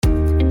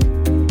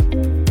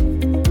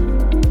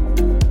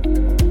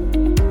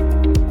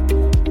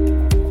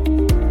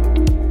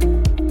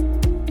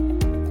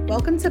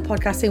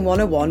Podcasting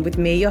 101 with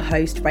me, your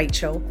host,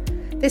 Rachel.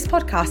 This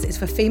podcast is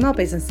for female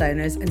business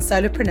owners and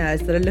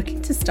solopreneurs that are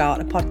looking to start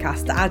a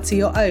podcast that adds to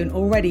your own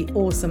already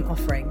awesome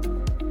offering.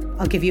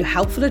 I'll give you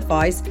helpful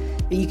advice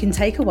that you can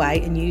take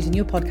away and use in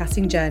your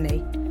podcasting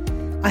journey.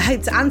 I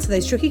hope to answer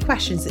those tricky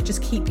questions that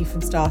just keep you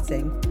from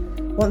starting.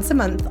 Once a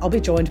month, I'll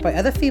be joined by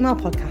other female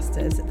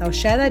podcasters. They'll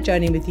share their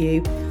journey with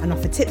you and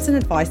offer tips and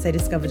advice they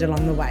discovered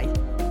along the way.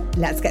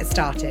 Let's get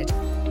started.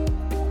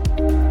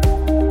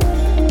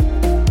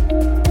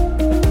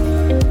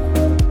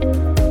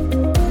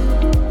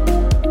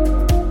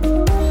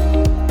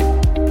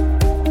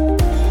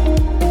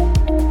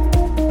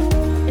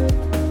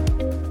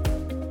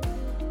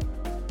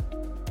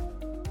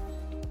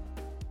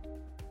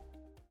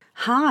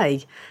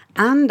 Hi,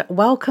 and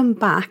welcome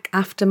back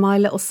after my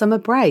little summer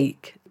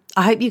break.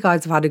 I hope you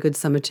guys have had a good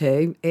summer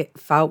too. It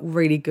felt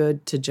really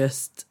good to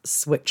just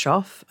switch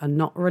off and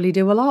not really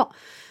do a lot.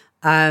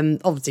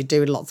 Obviously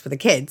doing lots with the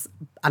kids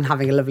and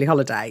having a lovely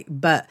holiday,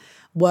 but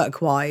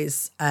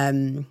work-wise,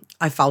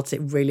 I felt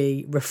it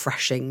really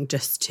refreshing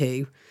just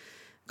to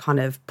kind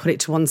of put it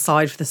to one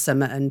side for the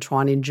summer and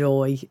try and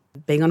enjoy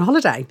being on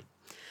holiday.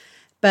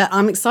 But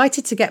I'm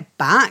excited to get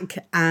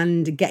back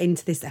and get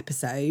into this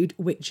episode,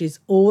 which is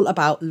all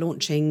about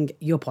launching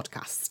your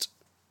podcast.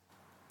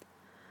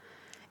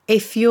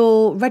 If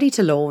you're ready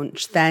to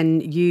launch,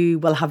 then you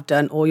will have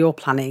done all your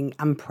planning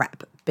and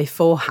prep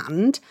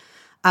beforehand.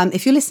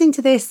 If you're listening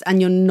to this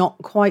and you're not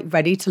quite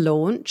ready to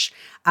launch,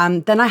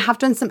 then I have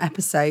done some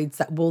episodes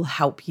that will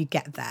help you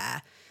get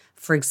there.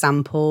 For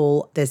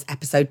example, there's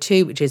episode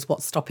 2, which is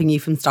what's stopping you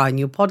from starting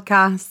your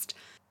podcast.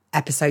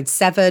 Episode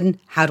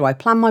 7, how do I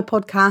plan my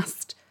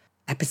podcast?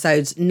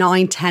 Episodes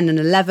 9, 10 and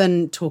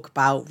 11 talk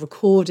about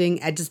recording,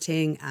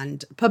 editing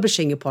and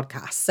publishing your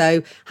podcast.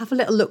 So have a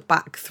little look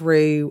back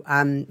through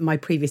my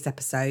previous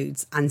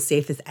episodes and see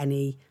if there's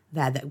any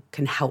there that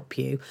can help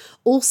you.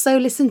 Also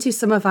listen to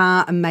some of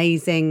my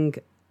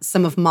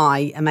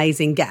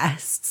amazing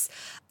guests.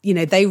 You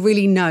know, they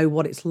really know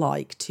what it's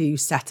like to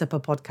set up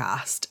a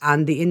podcast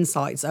and the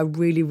insights are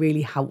really,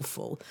 really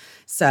helpful.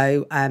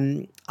 So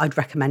I'd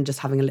recommend just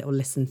having a little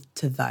listen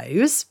to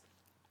those.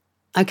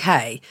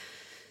 Okay,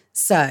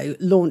 so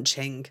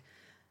launching.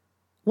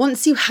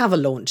 Once you have a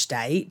launch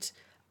date,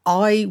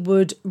 I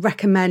would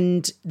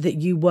recommend that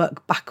you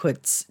work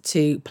backwards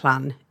to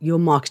plan your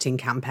marketing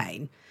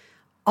campaign.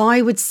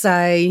 I would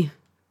say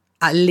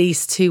at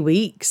least 2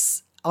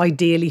 weeks,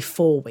 ideally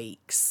 4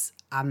 weeks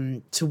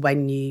to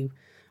when you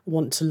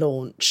want to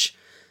launch.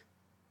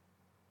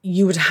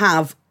 You would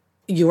have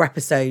your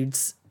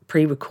episodes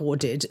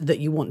pre-recorded that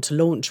you want to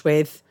launch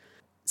with.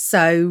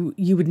 So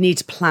you would need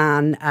to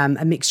plan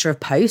a mixture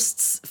of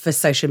posts for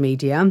social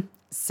media.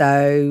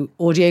 So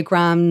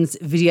audiograms,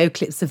 video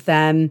clips of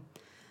them,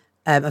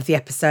 of the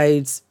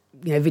episodes,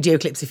 you know, video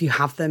clips if you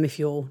have them, if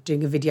you're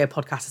doing a video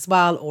podcast as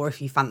well, or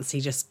if you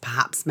fancy just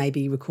perhaps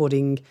maybe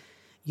recording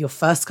your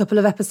first couple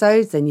of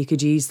episodes, then you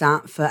could use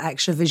that for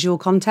extra visual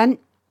content.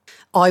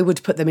 I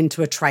would put them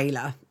into a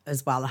trailer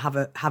as well, have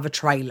a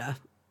trailer.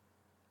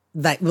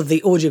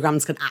 The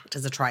audiograms can act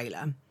as a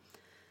trailer.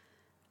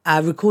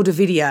 Record a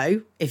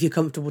video if you're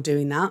comfortable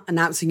doing that,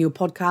 announcing your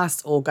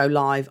podcast, or go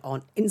live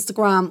on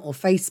Instagram or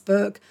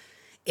Facebook.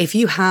 If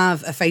you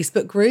have a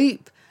Facebook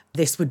group,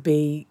 this would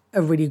be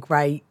a really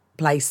great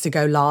place to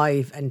go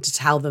live and to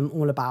tell them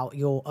all about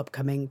your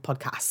upcoming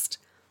podcast.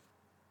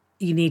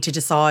 You need to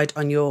decide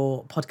on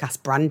your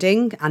podcast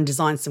branding and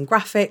design some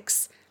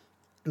graphics.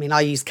 I mean,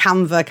 I use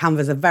Canva. Canva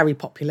is a very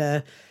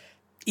popular,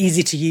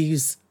 easy to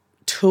use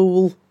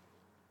tool.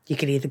 You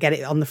can either get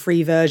it on the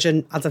free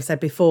version, as I've said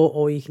before,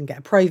 or you can get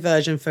a pro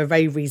version for a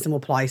very reasonable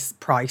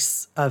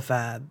price of,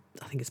 I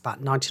think it's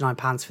about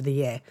 £99 for the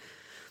year.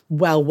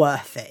 Well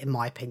worth it, in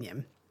my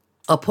opinion.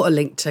 I'll put a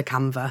link to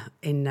Canva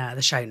in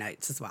the show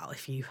notes as well,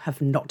 if you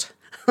have not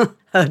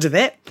heard of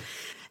it.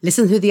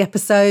 Listen through the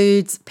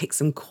episodes, pick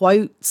some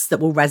quotes that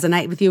will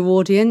resonate with your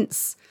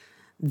audience.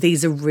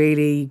 These are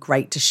really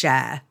great to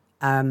share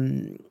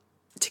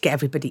to get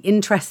everybody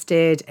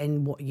interested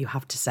in what you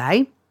have to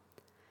say.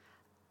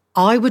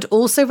 I would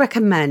also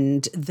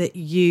recommend that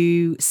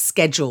you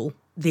schedule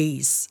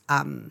these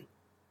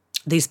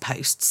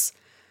posts.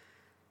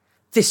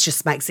 This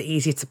just makes it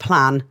easier to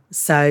plan.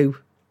 So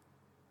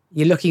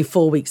you're looking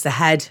 4 weeks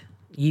ahead.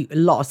 A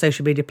lot of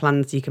social media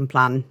plans, you can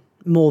plan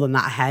more than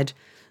that ahead.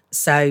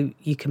 So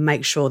you can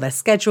make sure they're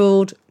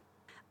scheduled.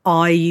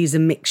 I use a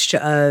mixture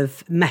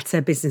of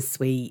Meta Business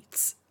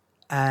Suite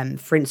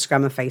for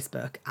Instagram and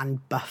Facebook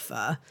and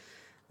Buffer.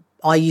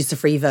 I use the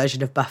free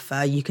version of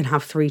Buffer. You can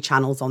have 3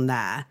 channels on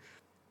there.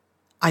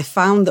 I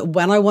found that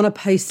when I want to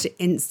post to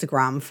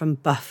Instagram from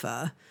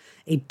Buffer,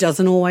 it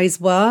doesn't always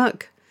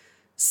work.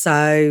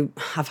 So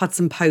I've had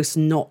some posts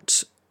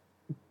not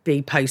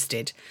be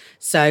posted.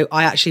 So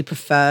I actually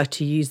prefer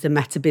to use the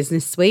Meta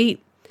Business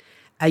Suite.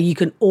 You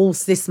can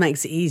also, this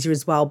makes it easier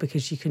as well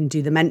because you can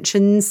do the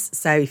mentions.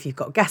 So if you've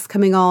got guests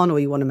coming on or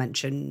you want to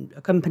mention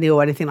a company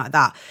or anything like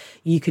that,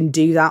 you can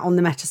do that on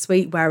the Meta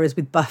Suite. Whereas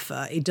with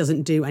Buffer, it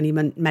doesn't do any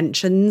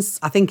mentions.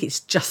 I think it's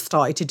just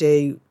started to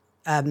do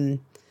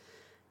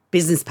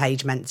business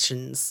page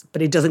mentions,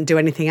 but it doesn't do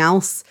anything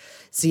else.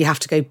 So you have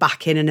to go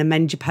back in and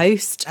amend your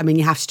post. I mean,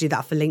 you have to do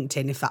that for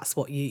LinkedIn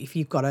if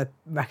you've got to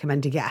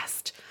recommend a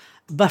guest.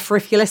 Buffer,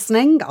 if you're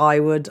listening, I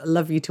would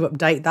love you to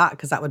update that,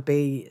 because that would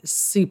be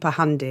super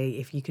handy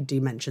if you could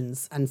do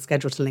mentions and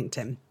schedule to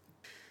LinkedIn.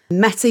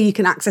 Meta, you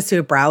can access through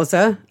a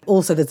browser.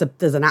 Also,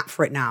 there's an app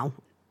for it now,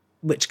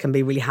 which can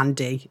be really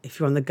handy if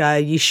you're on the go.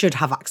 You should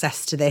have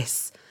access to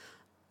this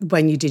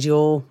when you did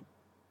your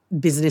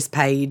business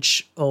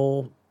page,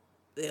 or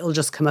it'll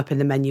just come up in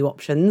the menu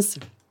options.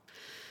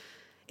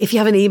 If you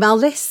have an email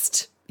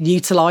list,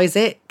 utilize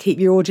it, keep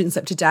your audience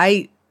up to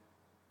date,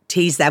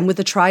 tease them with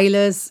the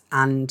trailers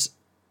and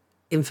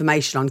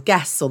information on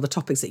guests or the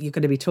topics that you're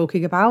going to be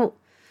talking about.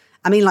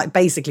 I mean, like,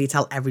 basically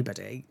tell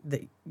everybody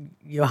that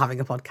you're having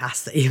a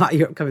podcast, that you have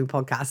your upcoming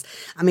podcast.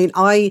 I mean,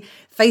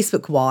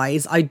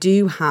 Facebook-wise, I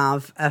do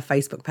have a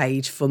Facebook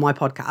page for my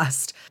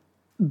podcast,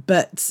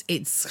 but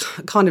it's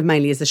kind of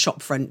mainly as a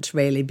shop front,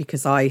 really,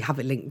 because I have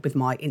it linked with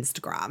my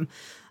Instagram.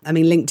 I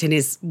mean, LinkedIn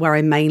is where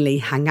I mainly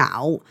hang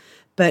out,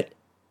 but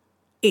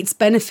it's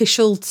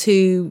beneficial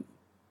to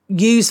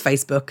use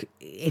Facebook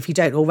if you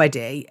don't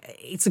already.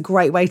 It's a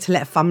great way to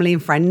let family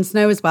and friends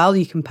know as well.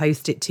 You can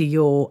post it to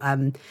your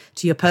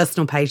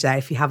personal page there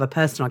if you have a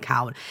personal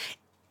account.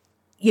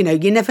 You know,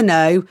 you never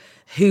know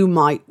who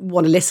might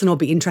want to listen or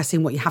be interested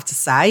in what you have to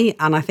say.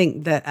 And I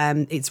think that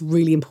it's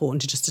really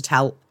important to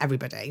tell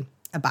everybody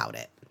about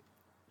it.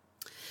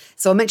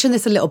 So I mentioned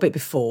this a little bit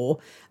before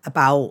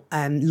about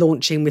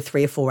launching with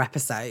 3 or 4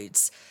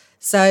 episodes.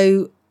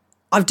 So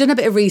I've done a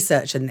bit of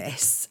research on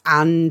this,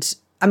 and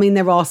I mean,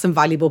 there are some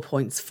valuable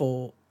points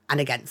for and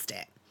against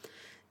it.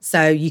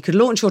 So you could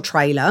launch with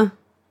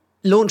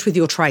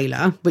your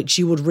trailer, which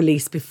you would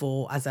release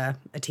before as a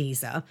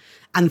teaser,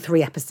 and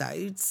 3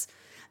 episodes.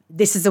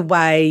 This is a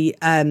way,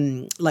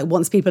 like,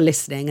 once people are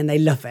listening and they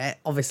love it,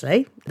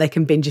 obviously, they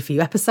can binge a few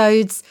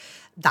episodes.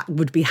 That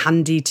would be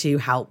handy to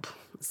help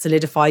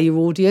solidify your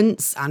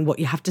audience and what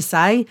you have to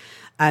say.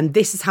 And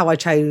this is how I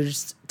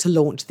chose to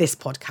launch this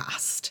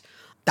podcast.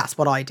 That's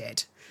what I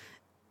did.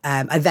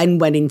 I then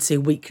went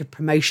into weekly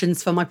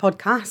promotions for my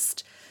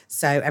podcast.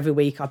 So every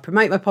week I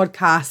promote my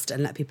podcast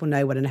and let people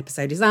know when an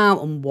episode is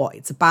out and what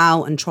it's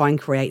about, and try and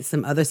create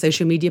some other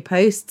social media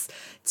posts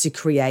to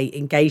create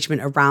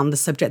engagement around the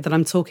subject that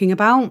I'm talking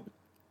about.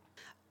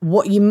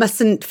 What you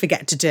mustn't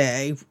forget to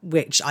do,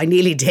 which I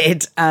nearly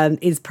did,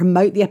 is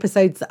promote the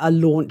episodes that are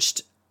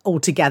launched all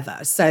together.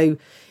 So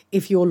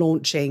if you're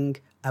launching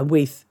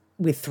with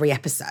 3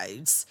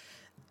 episodes,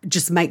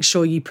 just make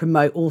sure you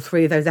promote all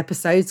 3 of those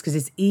episodes, because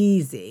it's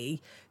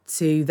easy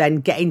to then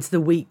get into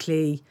the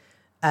weekly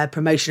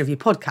promotion of your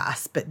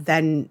podcast, but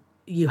then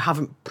you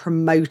haven't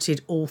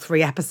promoted all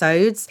 3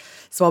 episodes.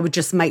 So I would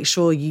just make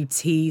sure you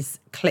tease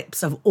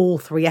clips of all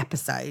 3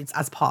 episodes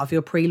as part of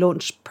your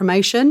pre-launch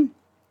promotion.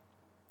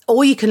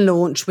 Or you can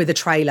launch with a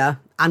trailer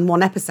and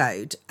 1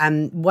 episode.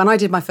 And when I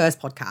did my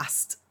first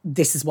podcast,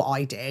 this is what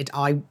I did.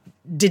 I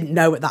didn't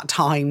know at that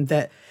time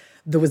that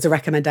there was a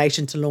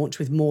recommendation to launch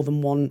with more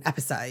than 1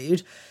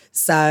 episode.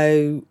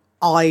 So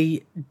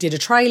I did a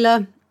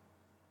trailer.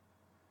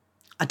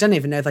 I don't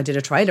even know if I did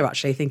a trailer,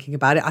 actually, thinking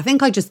about it. I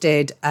think I just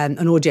did an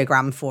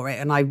audiogram for it.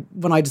 And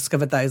when I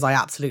discovered those, I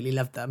absolutely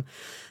loved them.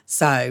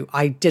 So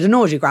I did an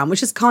audiogram,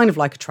 which is kind of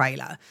like a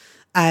trailer.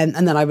 And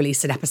then I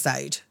released an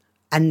episode.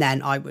 And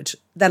then I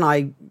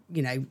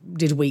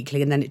did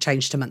weekly, and then it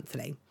changed to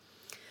monthly.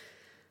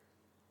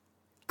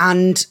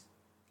 And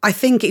I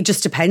think it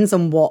just depends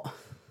on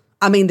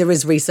there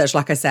is research,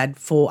 like I said,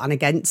 for and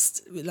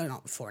against,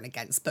 not for and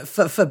against, but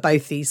for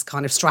both these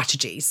kind of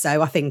strategies.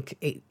 So I think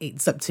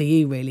it's up to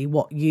you, really,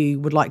 what you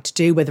would like to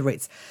do, whether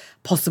it's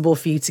possible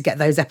for you to get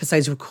those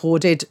episodes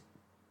recorded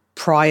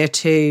prior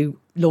to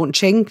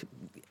launching,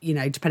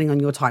 depending on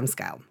your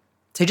timescale.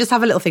 So just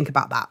have a little think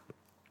about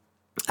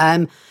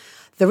that.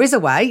 There is a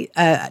way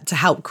to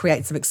help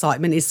create some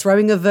excitement, is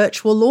throwing a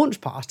virtual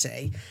launch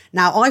party.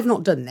 Now, I've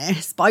not done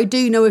this, but I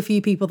do know a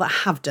few people that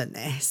have done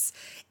this.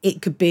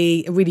 It could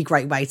be a really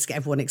great way to get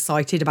everyone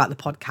excited about the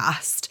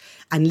podcast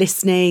and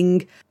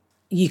listening.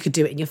 You could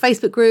do it in your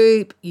Facebook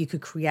group. You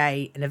could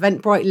create an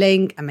Eventbrite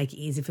link and make it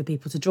easy for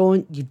people to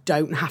join. You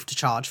don't have to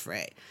charge for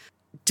it.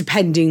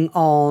 Depending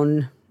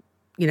on,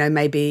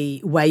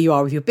 maybe where you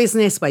are with your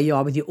business, where you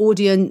are with your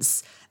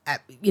audience,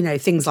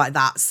 things like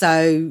that.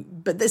 So,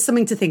 but there's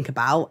something to think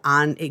about,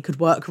 and it could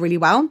work really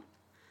well.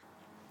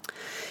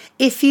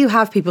 If you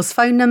have people's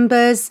phone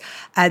numbers,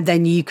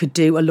 then you could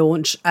do a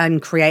launch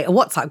and create a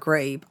WhatsApp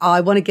group.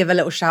 I want to give a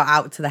little shout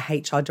out to the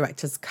HR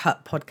Director's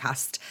Cut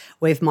podcast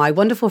with my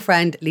wonderful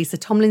friend, Lisa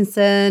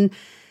Tomlinson,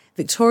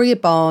 Victoria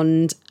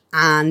Bond,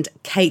 and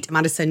Kate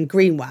Madison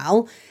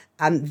Greenwell.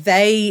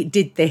 They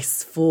did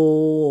this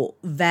for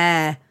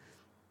their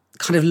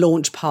kind of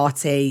launch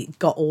party,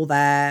 got all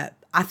their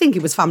I think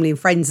it was family and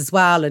friends as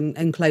well,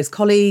 and close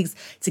colleagues,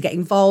 to get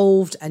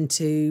involved and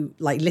to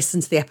like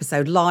listen to the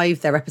episode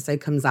live. Their episode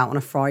comes out on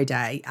a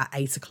Friday at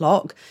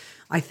 8:00,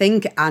 I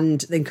think,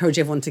 and they encourage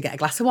everyone to get a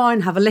glass of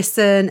wine, have a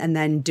listen, and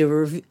then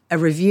do a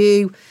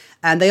review.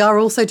 And they are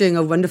also doing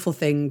a wonderful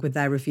thing with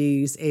their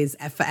reviews, is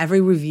for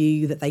every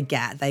review that they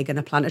get, they're going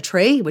to plant a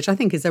tree, which I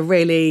think is a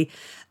really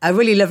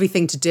lovely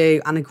thing to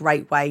do and a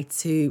great way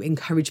to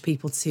encourage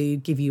people to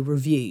give you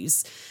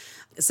reviews.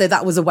 So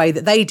that was a way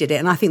that they did it,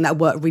 and I think that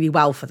worked really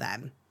well for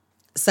them.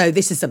 So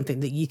this is something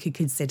that you could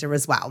consider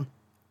as well.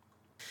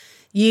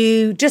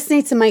 You just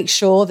need to make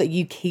sure that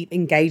you keep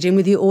engaging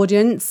with your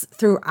audience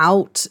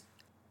throughout,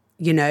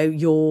 you know,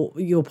 your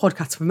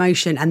podcast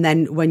promotion, and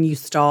then when you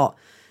start,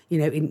 you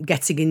know,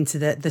 getting into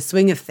the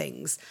swing of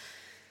things,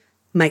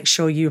 make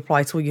sure you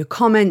reply to all your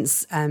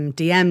comments,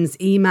 DMs,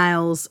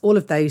 emails, all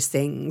of those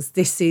things.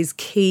 This is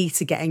key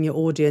to getting your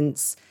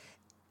audience,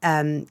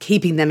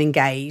 keeping them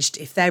engaged.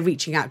 If they're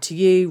reaching out to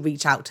you,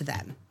 reach out to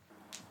them.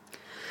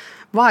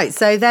 Right,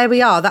 so there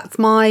we are. That's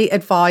my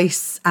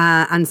advice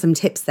and some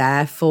tips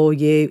there for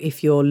you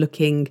if you're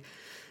looking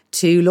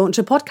to launch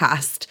a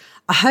podcast.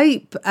 I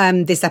hope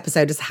this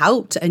episode has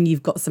helped and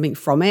you've got something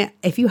from it.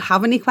 If you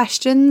have any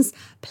questions,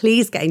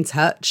 please get in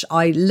touch.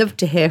 I love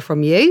to hear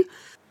from you.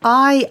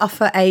 I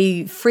offer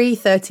a free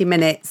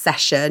 30-minute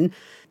session.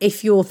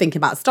 If you're thinking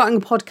about starting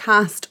a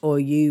podcast or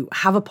you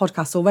have a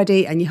podcast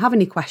already and you have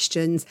any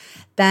questions,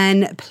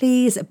 then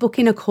please book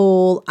in a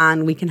call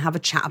and we can have a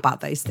chat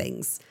about those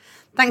things.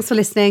 Thanks for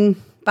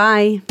listening.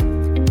 Bye.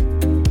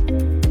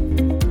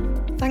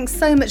 Thanks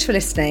so much for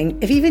listening.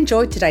 If you've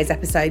enjoyed today's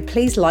episode,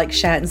 please like,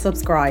 share and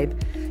subscribe.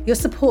 Your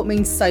support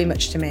means so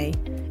much to me.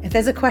 If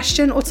there's a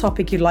question or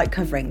topic you'd like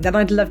covering, then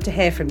I'd love to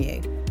hear from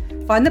you.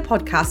 Find the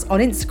podcast on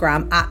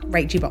Instagram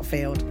 @Rachie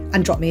Botfield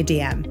and drop me a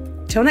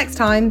DM. Till next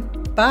time,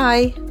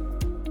 bye.